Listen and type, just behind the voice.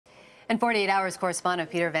And 48 Hours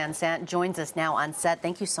correspondent Peter Van Sant joins us now on set.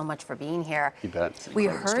 Thank you so much for being here. You bet. We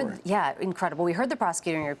heard, yeah, incredible. We heard the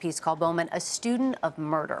prosecutor in your piece called Bowman a student of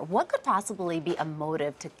murder. What could possibly be a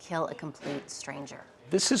motive to kill a complete stranger?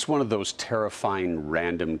 This is one of those terrifying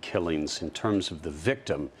random killings in terms of the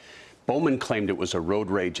victim. Bowman claimed it was a road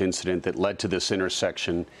rage incident that led to this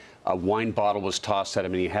intersection. A wine bottle was tossed at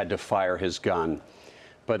him and he had to fire his gun.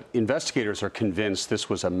 But investigators are convinced this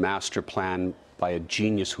was a master plan by a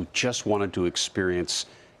genius who just wanted to experience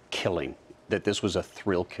killing, that this was a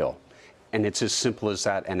thrill kill. And it's as simple as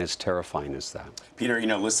that and as terrifying as that. Peter, you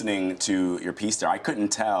know, listening to your piece there, I couldn't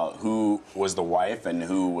tell who was the wife and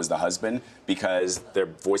who was the husband because their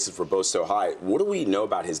voices were both so high. What do we know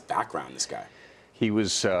about his background, this guy? He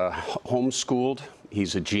was homeschooled.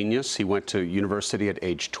 He's a genius. He went to university at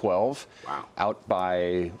age 12. Wow. Out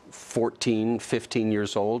by 14, 15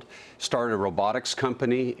 years old. Started a robotics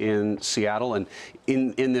company in Seattle. And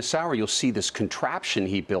in this hour, you'll see this contraption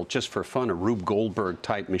he built just for fun, a Rube Goldberg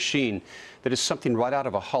type machine that is something right out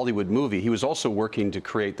of a Hollywood movie. He was also working to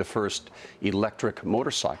create the first electric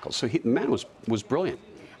motorcycle. So the man was brilliant.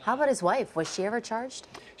 How about his wife? Was she ever charged?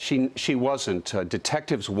 She wasn't.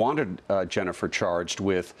 Detectives wanted Jennifer charged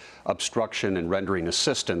with obstruction and rendering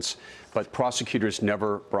assistance, but prosecutors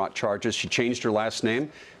never brought charges. She changed her last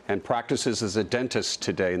name and practices as a dentist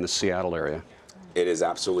today in the Seattle area. It is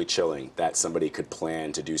absolutely chilling that somebody could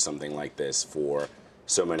plan to do something like this for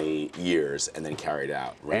so many years and then carry it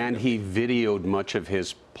out. And he videoed much of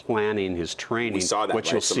his planning, his training, we saw that, which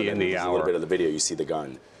right? you'll see in the hour. A little bit of the video, you see the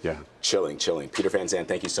gun. Yeah. Chilling, chilling. Peter Van Sant,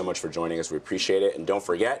 thank you so much for joining us. We appreciate it. And don't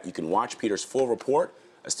forget, you can watch Peter's full report,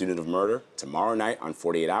 A Student of Murder, tomorrow night on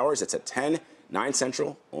 48 Hours. It's at 10, 9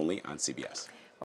 Central, only on CBS.